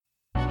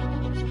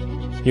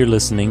You're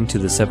listening to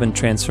the Seven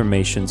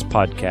Transformations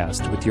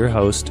podcast with your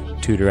host,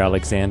 Tudor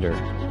Alexander.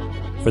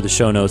 For the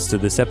show notes to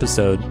this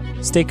episode,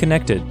 stay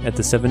connected at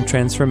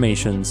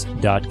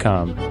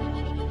the7transformations.com.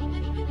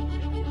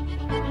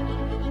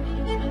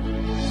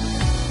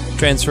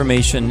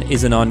 Transformation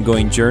is an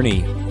ongoing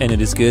journey, and it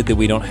is good that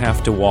we don't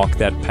have to walk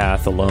that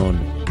path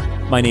alone.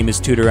 My name is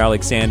Tudor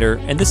Alexander,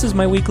 and this is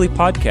my weekly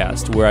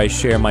podcast where I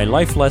share my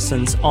life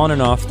lessons on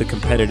and off the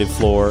competitive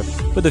floor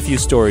with a few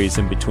stories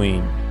in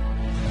between.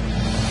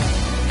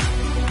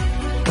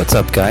 What's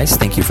up, guys?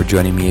 Thank you for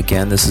joining me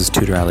again. This is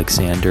Tudor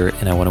Alexander,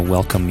 and I want to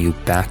welcome you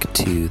back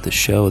to the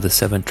show, the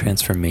Seven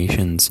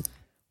Transformations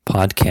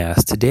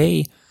podcast.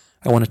 Today,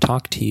 I want to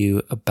talk to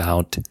you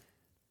about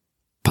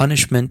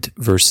punishment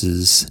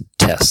versus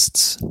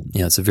tests.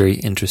 It's a very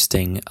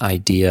interesting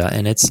idea,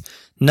 and it's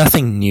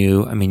nothing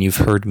new. I mean, you've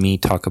heard me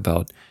talk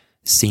about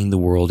seeing the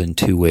world in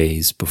two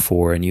ways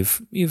before, and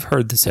you've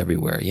heard this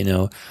everywhere,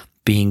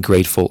 being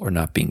grateful or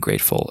not being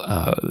grateful,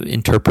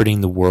 interpreting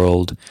the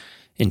world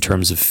in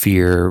terms of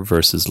fear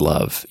versus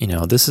love.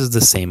 This is the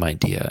same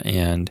idea,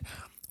 and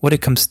what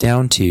it comes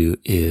down to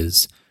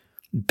is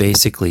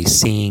basically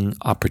seeing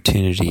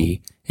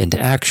opportunity into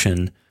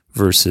action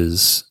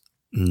versus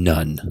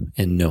none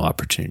and no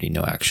opportunity,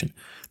 no action.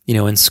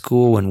 In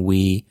school, when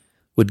we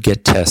would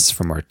get tests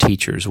from our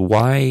teachers,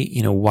 why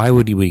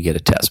would we get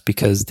a test?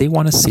 Because they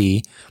want to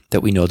see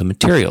that we know the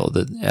material.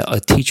 That a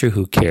teacher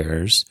who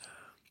cares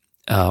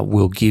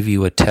will give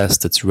you a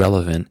test that's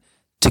relevant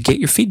to get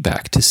your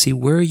feedback, to see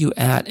where you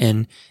at,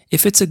 and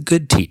if it's a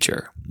good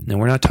teacher. Now,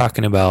 we're not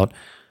talking about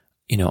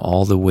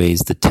all the ways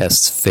the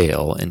tests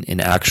fail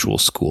in actual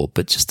school,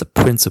 but just the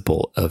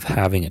principle of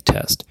having a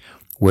test.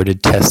 Where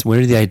did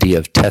the idea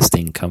of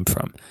testing come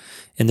from?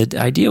 And the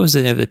idea was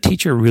that if a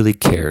teacher really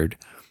cared,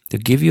 they'll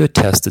give you a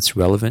test that's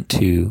relevant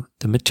to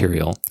the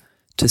material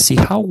to see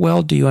how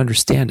well do you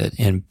understand it.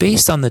 And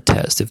based on the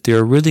test, if they're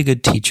a really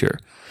good teacher,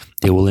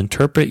 they will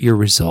interpret your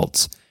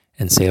results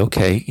and say,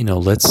 okay,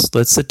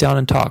 let's sit down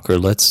and talk, or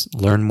let's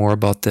learn more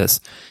about this.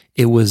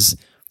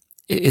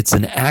 It's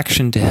an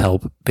action to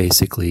help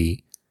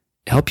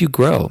you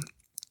grow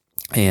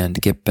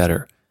and get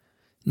better.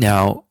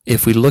 Now,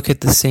 if we look at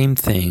the same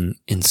thing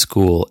in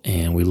school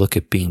and we look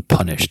at being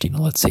punished,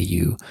 let's say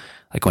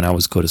like when I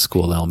was go to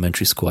school,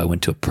 elementary school, I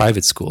went to a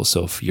private school.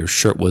 So if your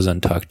shirt was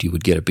untucked, you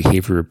would get a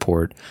behavior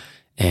report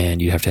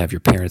and you'd have to have your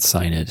parents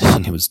sign it.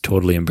 And it was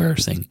totally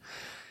embarrassing,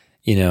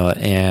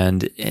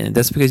 and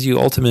that's because you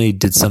ultimately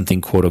did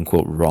something quote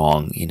unquote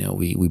wrong.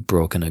 We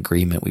broke an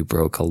agreement. We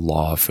broke a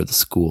law for the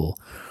school.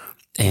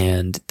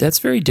 And that's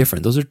very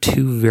different. Those are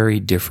two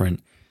very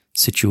different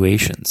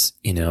situations,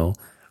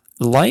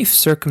 Life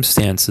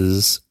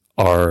circumstances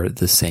are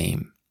the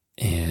same,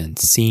 and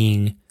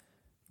seeing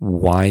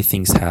why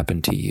things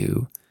happen to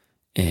you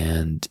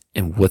and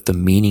what the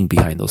meaning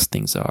behind those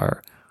things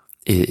are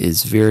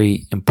is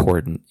very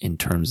important in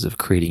terms of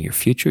creating your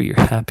future, your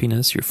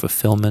happiness, your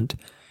fulfillment.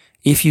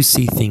 If you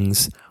see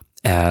things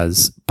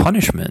as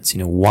punishments,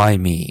 why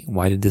me?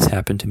 Why did this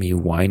happen to me?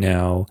 Why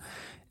now?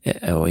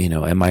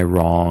 Am I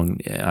wrong?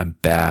 I'm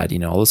bad,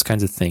 all those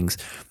kinds of things.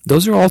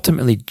 Those are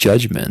ultimately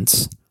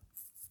judgments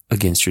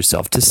against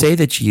yourself. To say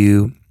that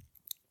you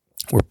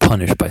were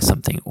punished by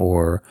something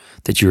or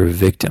that you're a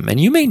victim, and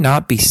you may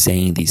not be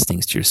saying these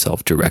things to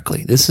yourself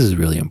directly. This is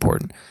really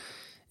important.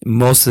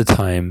 Most of the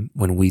time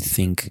when we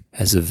think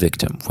as a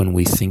victim, when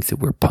we think that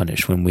we're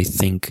punished, when we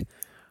think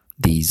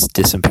these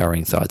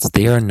disempowering thoughts,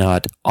 they are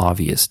not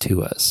obvious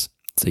to us.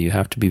 So you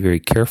have to be very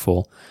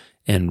careful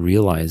and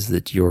realize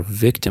that your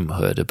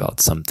victimhood about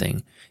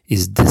something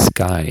is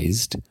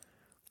disguised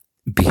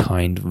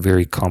behind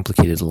very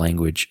complicated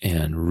language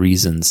and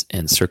reasons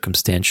and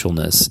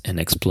circumstantialness and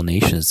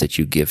explanations that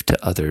you give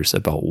to others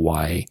about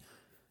why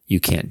you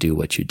can't do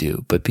what you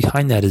do. But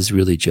behind that is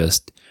really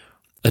just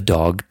a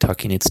dog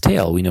tucking its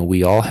tail.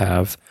 We all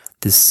have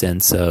this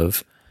sense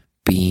of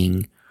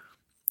being,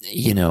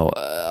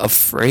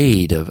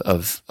 afraid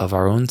of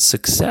our own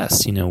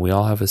success. We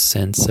all have a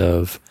sense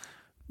of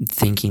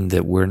thinking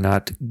that we're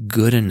not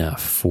good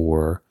enough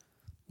for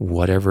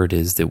whatever it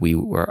is that we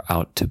were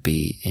out to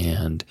be.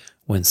 And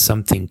when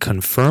something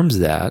confirms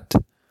that,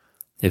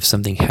 if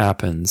something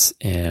happens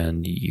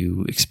and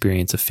you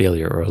experience a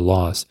failure or a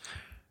loss,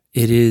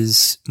 it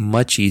is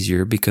much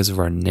easier because of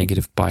our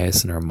negative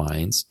bias in our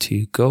minds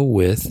to go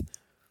with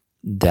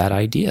that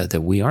idea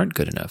that we aren't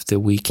good enough, that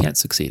we can't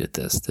succeed at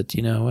this, that,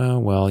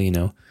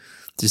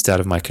 just out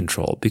of my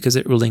control, because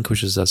it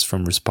relinquishes us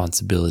from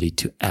responsibility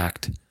to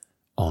act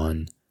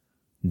on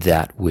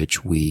that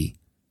which we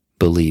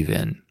believe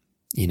in.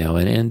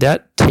 And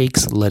that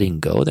takes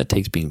letting go. That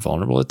takes being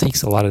vulnerable. It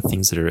takes a lot of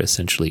things that are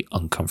essentially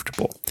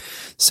uncomfortable.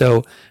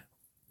 So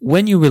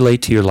when you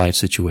relate to your life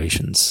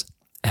situations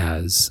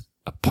as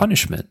a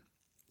punishment,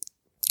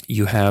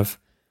 you have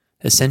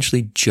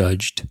essentially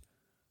judged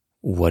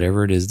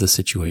whatever it is, the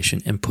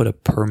situation, and put a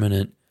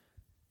permanent,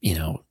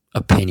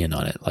 opinion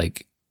on it.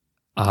 Like,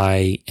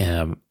 I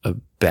am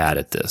bad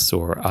at this,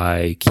 or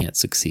I can't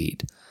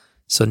succeed.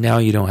 So now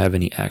you don't have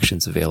any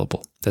actions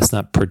available. That's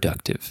not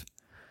productive.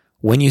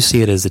 When you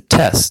see it as a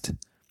test,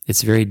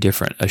 it's very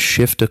different. A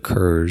shift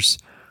occurs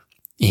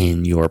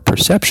in your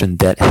perception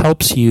that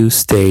helps you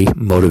stay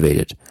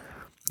motivated.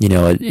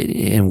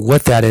 And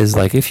what that is,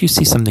 like, if you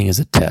see something as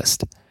a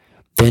test,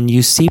 then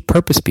you see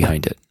purpose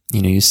behind it.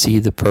 You see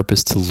the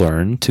purpose to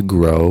learn, to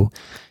grow,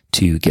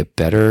 to get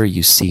better.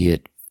 You see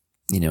it,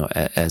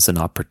 as an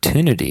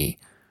opportunity,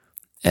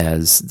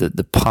 as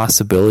the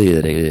possibility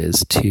that it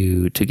is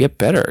to get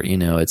better.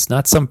 It's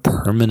not some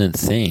permanent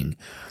thing.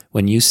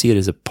 When you see it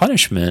as a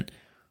punishment,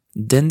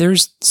 then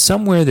there's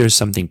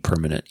something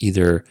permanent.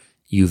 Either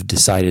you've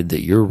decided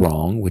that you're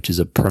wrong, which is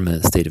a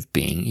permanent state of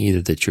being,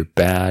 either that you're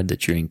bad,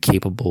 that you're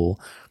incapable,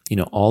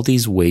 all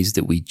these ways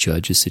that we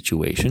judge a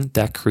situation,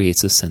 that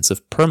creates a sense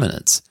of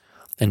permanence.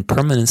 And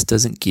permanence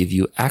doesn't give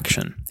you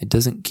action. It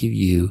doesn't give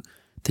you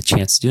the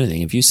chance to do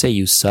anything. If you say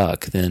you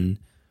suck, then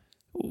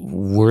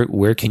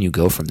where can you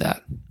go from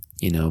that?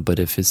 But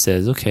if it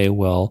says, okay,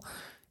 well,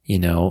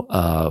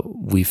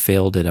 we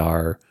failed at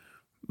our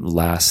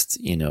last,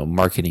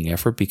 marketing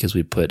effort because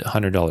we put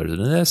 $100 into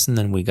this and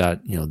then we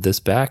got, this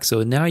back.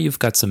 So now you've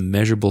got some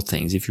measurable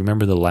things. If you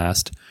remember the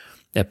last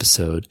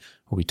episode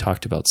where we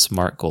talked about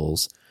SMART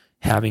goals,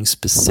 having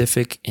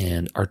specific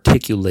and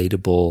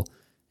articulatable,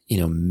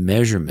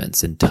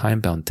 measurements and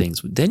time-bound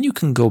things, then you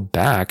can go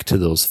back to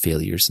those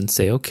failures and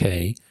say,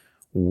 okay,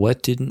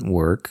 what didn't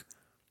work?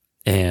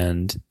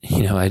 And,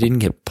 I didn't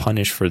get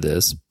punished for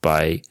this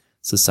by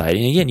society.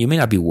 And again, you may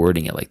not be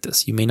wording it like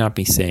this. You may not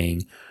be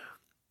saying,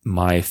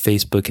 my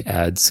Facebook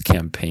ads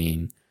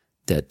campaign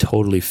that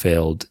totally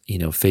failed,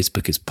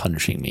 Facebook is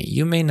punishing me.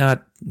 You may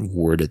not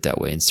word it that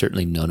way, and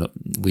certainly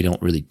we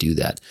don't really do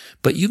that.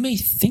 But you may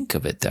think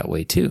of it that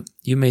way too.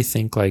 You may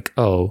think like,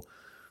 oh,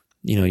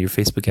 your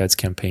Facebook ads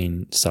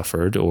campaign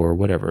suffered or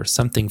whatever,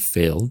 something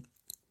failed.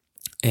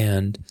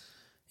 And,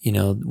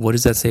 what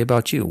does that say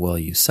about you? Well,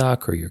 you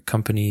suck, or your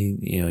company,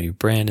 your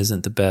brand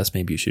isn't the best.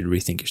 Maybe you should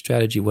rethink your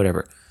strategy,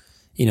 whatever.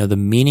 The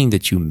meaning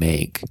that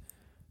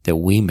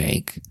we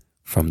make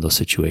from those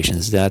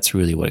situations, that's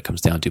really what it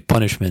comes down to.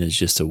 Punishment is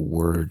just a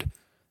word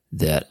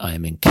that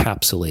I'm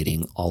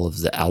encapsulating all of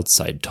the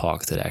outside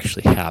talk that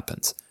actually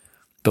happens.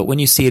 But when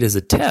you see it as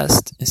a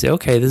test, you say,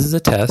 okay, this is a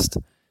test.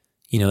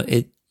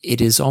 It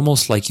is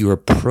almost like you're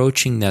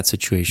approaching that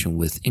situation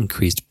with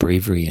increased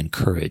bravery and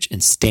courage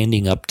and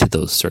standing up to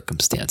those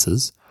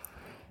circumstances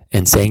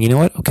and saying, you know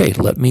what? Okay,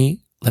 let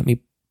me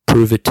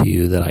prove it to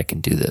you that I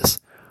can do this.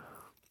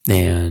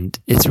 And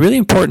it's really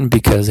important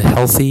because a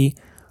healthy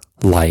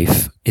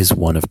life is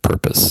one of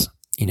purpose.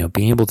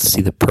 Being able to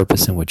see the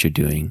purpose in what you're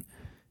doing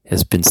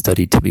has been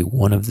studied to be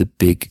one of the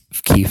big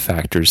key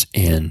factors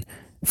in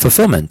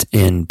fulfillment,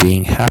 in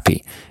being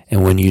happy.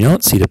 And when you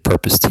don't see the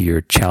purpose to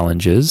your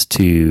challenges,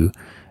 to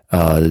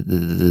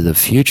the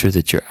future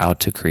that you're out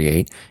to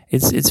create,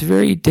 it's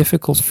very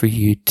difficult for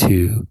you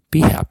to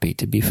be happy,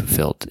 to be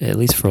fulfilled, at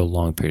least for a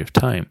long period of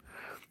time.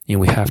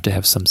 We have to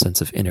have some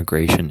sense of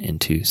integration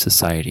into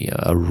society,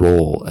 a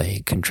role,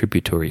 a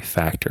contributory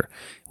factor.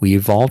 We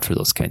evolved for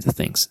those kinds of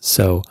things.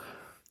 So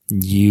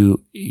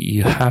you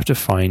have to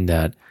find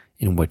that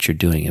in what you're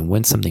doing. And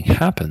when something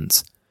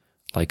happens,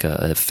 like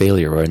a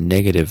failure or a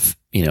negative,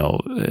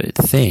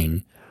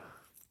 thing,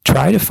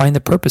 try to find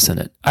the purpose in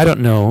it. I don't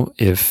know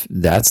if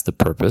that's the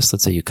purpose.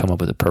 Let's say you come up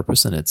with a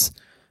purpose and it's,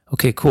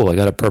 okay, cool, I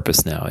got a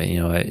purpose now.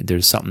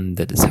 There's something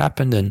that has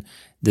happened and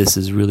this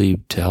is really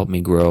to help me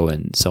grow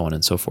and so on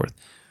and so forth.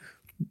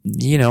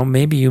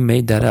 Maybe you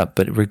made that up,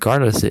 but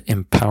regardless, it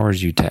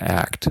empowers you to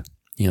act.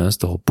 That's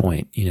the whole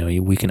point.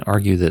 We can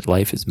argue that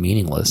life is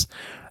meaningless,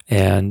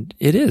 and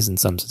it is in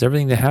some sense.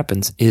 Everything that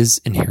happens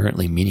is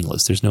inherently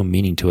meaningless. There's no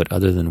meaning to it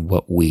other than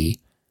what we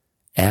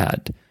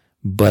add.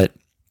 But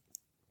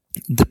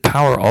the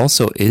power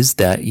also is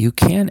that you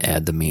can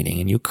add the meaning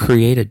and you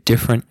create a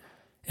different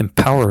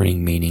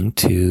empowering meaning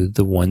to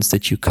the ones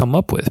that you come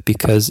up with,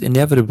 because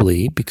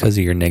inevitably, because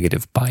of your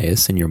negative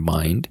bias in your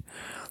mind,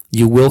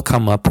 you will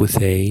come up with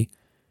a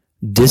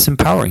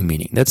disempowering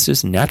meaning. That's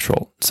just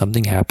natural.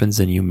 Something happens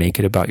and you make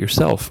it about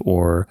yourself,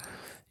 or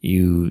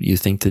you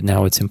think that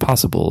now it's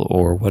impossible,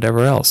 or whatever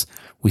else.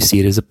 We see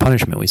it as a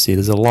punishment. We see it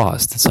as a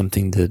loss. It's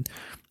something that,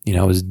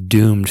 I was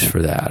doomed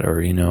for that,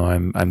 or,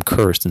 I'm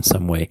cursed in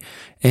some way.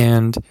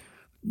 And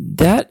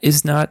that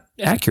is not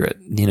accurate.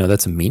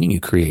 That's a meaning you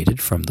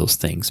created from those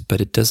things,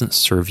 but it doesn't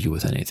serve you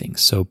with anything.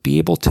 So be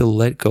able to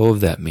let go of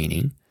that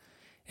meaning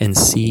and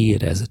see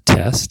it as a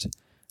test.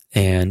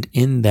 And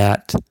in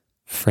that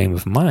frame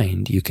of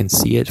mind, you can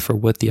see it for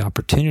what the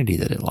opportunity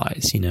that it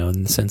lies, in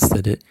the sense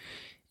that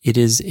it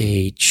is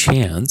a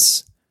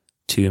chance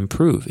to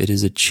improve. It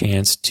is a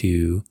chance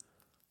to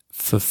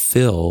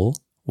fulfill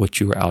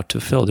what you were out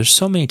to fill. There's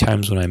so many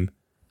times when I'm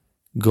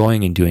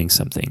going and doing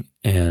something,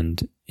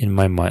 and in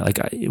my mind,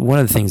 one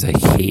of the things I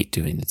hate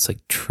doing that's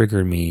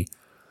triggered me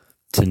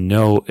to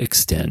no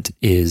extent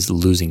is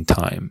losing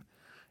time,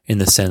 in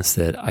the sense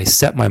that I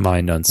set my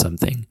mind on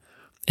something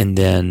and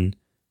then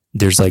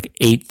there's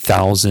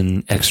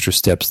 8,000 extra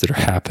steps that are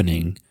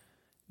happening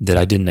that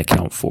I didn't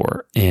account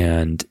for.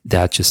 And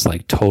that just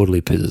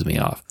totally pisses me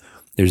off.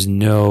 There's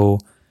no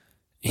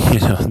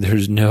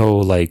there's no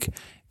like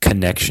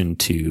connection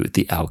to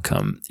the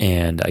outcome.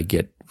 And I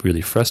get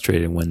really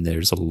frustrated when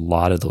there's a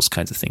lot of those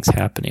kinds of things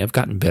happening. I've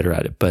gotten better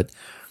at it, but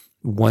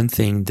one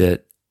thing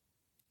that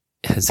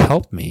has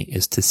helped me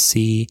is to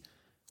see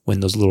when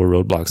those little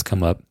roadblocks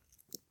come up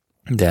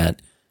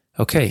that,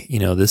 okay,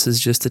 this is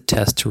just a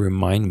test to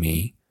remind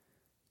me,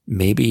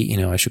 maybe,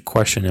 I should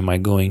question, am I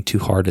going too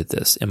hard at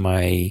this? Am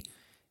I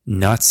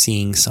not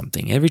seeing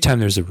something? Every time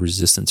there's a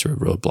resistance or a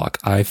roadblock,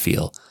 I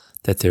feel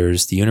that the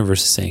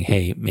universe is saying,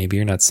 hey, maybe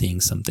you're not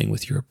seeing something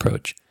with your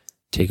approach.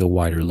 Take a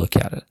wider look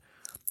at it.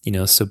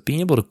 So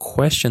being able to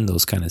question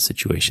those kind of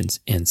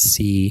situations and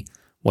see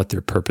what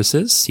their purpose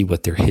is, see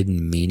what their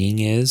hidden meaning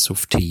is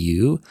to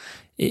you,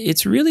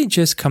 it's really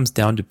just comes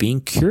down to being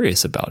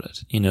curious about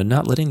it.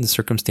 Not letting the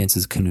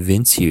circumstances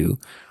convince you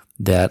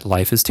that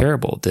life is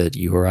terrible, that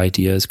your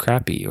idea is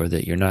crappy, or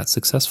that you're not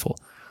successful.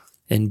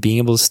 And being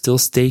able to still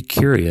stay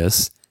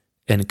curious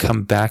and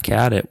come back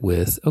at it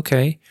with,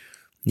 okay,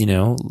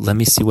 let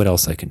me see what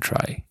else I can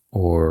try,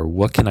 or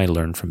what can I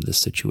learn from this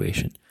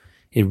situation?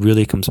 It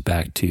really comes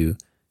back to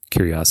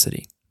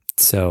curiosity.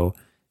 So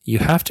you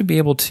have to be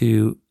able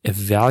to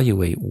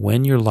evaluate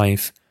when your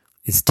life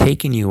is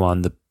taking you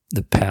on the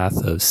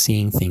path of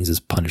seeing things as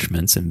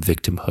punishments and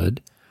victimhood,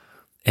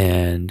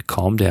 and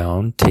calm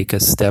down, take a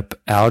step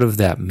out of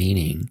that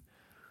meaning,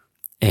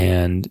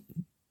 and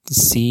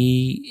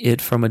see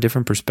it from a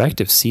different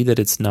perspective. See that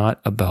it's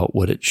not about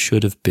what it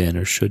should have been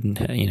or shouldn't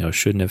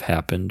have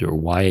happened, or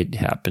why it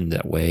happened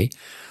that way,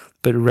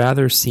 but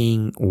rather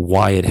seeing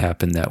why it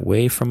happened that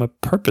way from a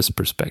purpose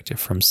perspective,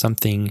 from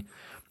something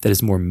that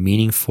is more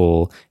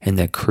meaningful and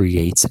that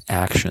creates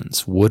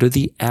actions. What are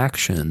the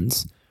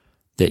actions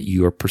that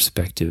your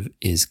perspective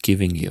is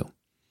giving you?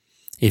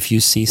 If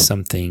you see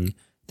something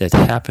that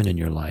happened in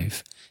your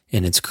life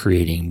and it's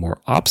creating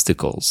more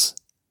obstacles,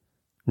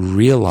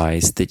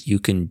 realize that you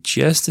can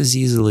just as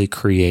easily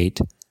create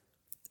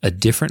a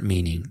different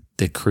meaning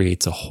that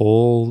creates a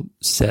whole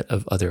set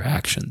of other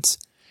actions.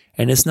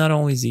 And it's not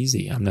always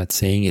easy. I'm not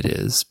saying it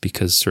is,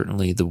 because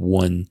certainly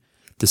the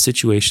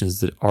situations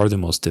that are the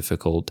most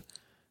difficult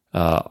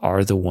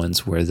are the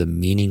ones where the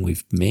meaning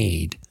we've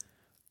made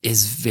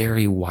is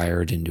very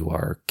wired into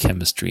our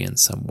chemistry in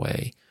some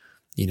way.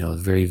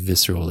 Very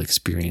visceral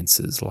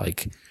experiences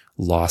like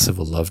loss of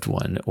a loved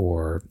one,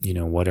 or,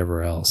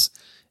 whatever else,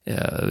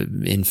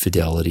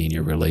 infidelity in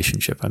your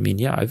relationship. I mean,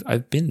 yeah,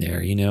 I've been there,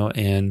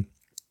 and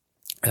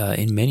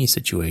in many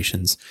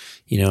situations,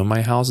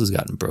 my house has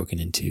gotten broken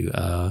into.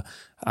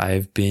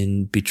 I've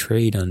been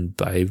betrayed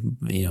by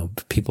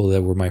people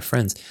that were my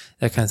friends,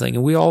 that kind of thing.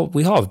 And we all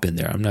have been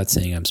there. I'm not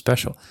saying I'm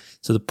special.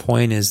 So the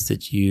point is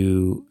that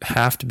you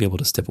have to be able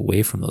to step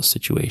away from those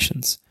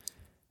situations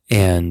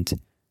and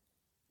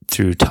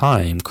through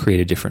time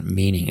create a different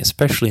meaning,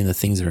 especially in the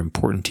things that are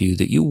important to you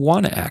that you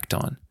want to act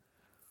on.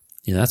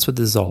 That's what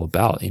this is all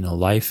about.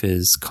 Life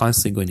is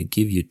constantly going to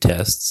give you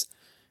tests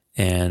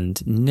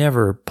and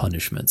never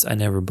punishments. I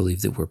never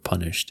believe that we're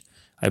punished.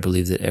 I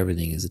believe that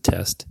everything is a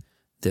test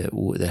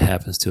that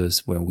happens to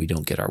us where we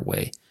don't get our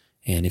way.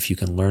 And if you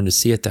can learn to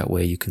see it that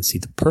way, you can see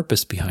the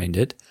purpose behind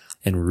it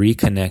and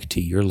reconnect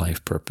to your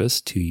life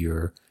purpose, to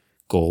your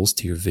goals,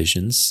 to your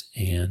visions,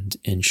 and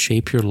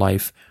shape your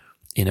life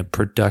in a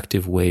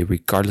productive way,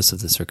 regardless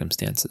of the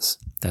circumstances.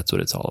 That's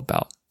what it's all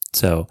about.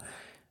 So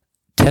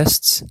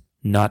tests,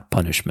 not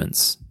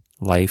punishments.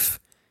 Life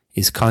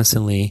is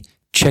constantly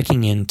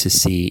checking in to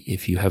see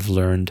if you have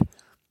learned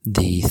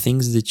the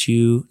things that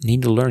you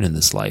need to learn in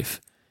this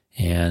life.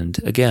 And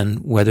again,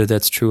 whether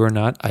that's true or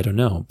not, I don't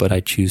know, but I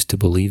choose to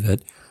believe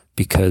it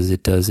because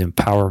it does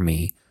empower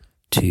me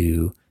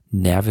to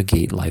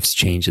navigate life's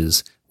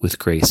changes with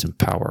grace and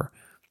power.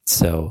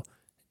 So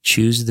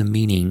choose the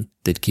meaning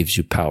that gives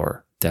you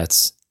power.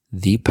 That's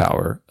the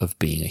power of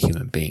being a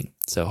human being.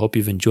 So I hope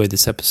you've enjoyed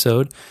this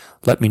episode.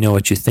 Let me know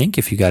what you think.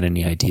 If you got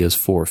any ideas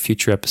for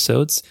future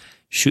episodes,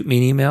 shoot me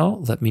an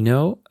email. Let me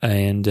know.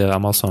 And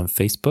I'm also on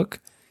Facebook.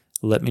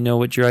 Let me know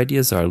what your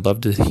ideas are. I'd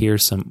love to hear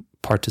some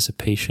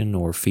participation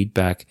or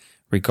feedback.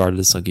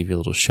 Regardless, I'll give you a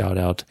little shout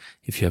out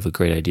if you have a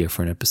great idea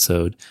for an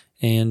episode.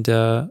 And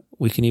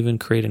we can even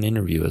create an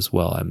interview as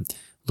well. I'm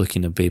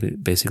looking to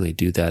basically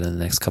do that in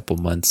the next couple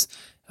months.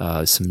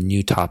 Some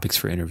new topics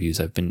for interviews.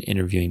 I've been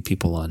interviewing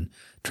people on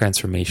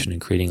transformation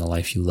and creating a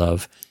life you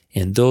love.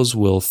 And those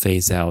will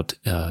phase out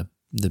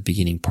the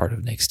beginning part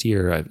of next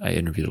year. I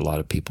interviewed a lot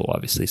of people,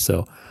 obviously.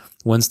 So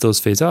once those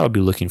phase out, I'll be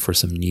looking for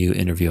some new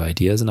interview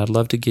ideas. And I'd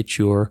love to get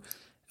your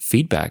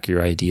feedback,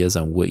 your ideas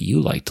on what you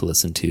like to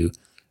listen to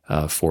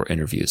for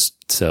interviews.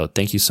 So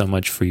thank you so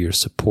much for your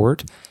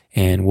support.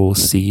 And we'll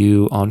see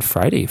you on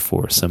Friday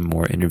for some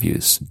more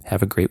interviews.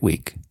 Have a great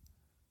week.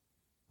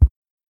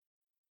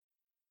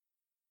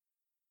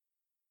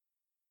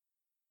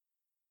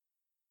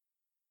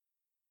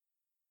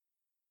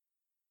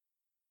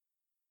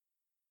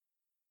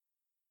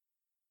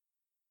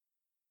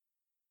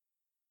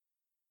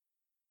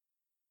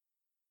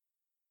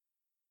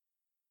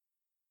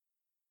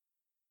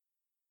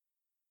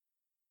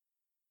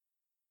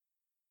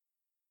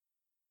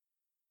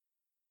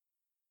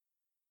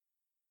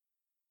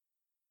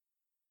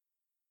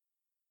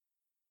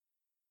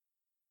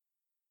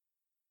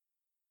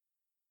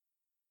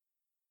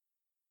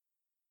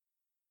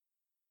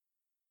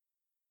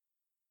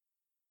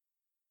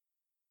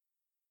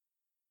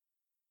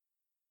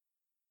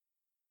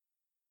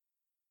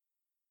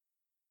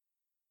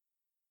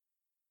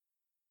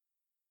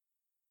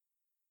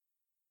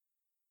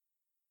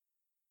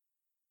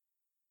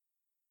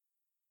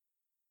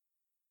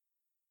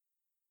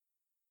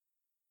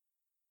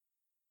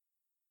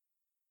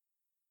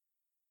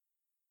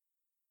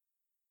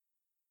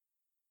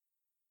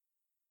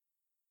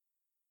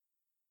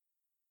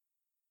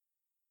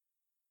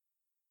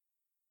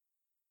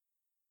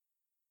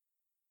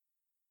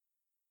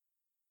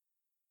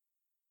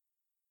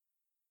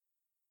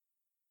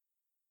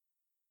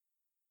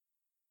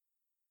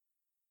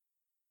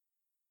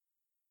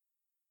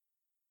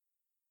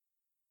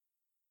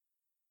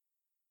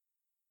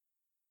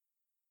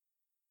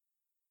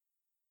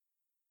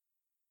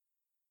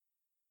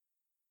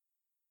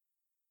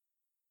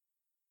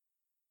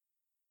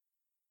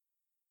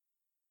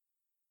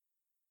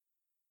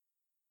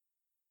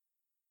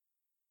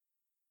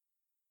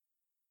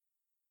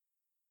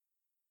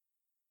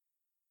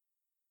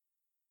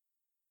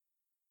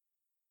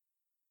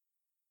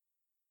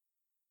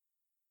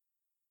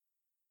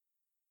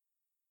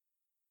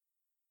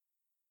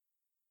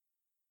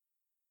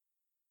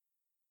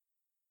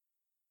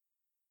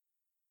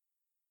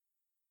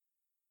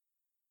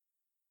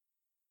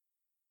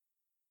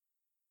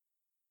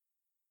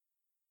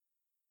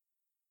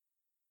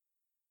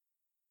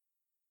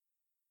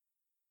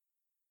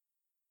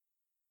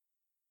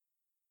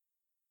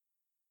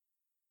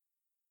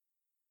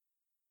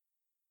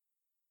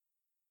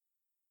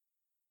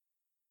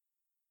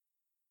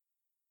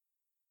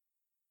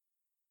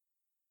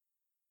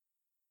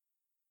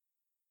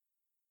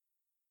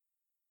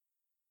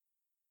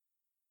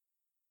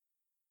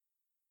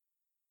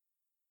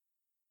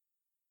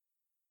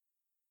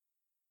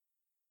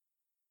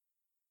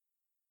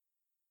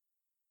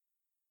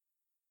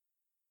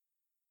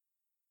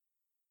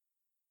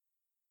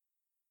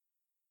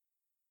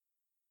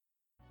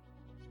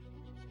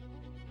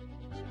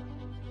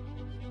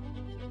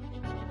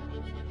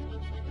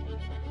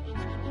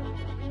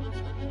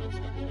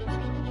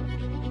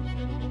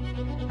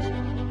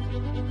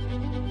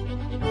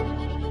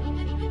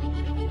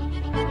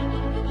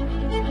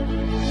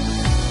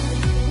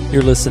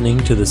 You're listening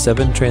to the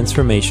 7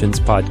 Transformations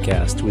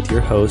podcast with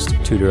your host,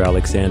 Tudor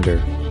Alexander.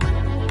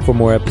 For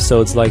more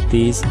episodes like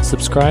these,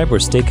 subscribe or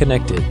stay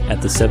connected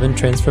at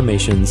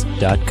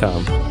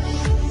the7transformations.com.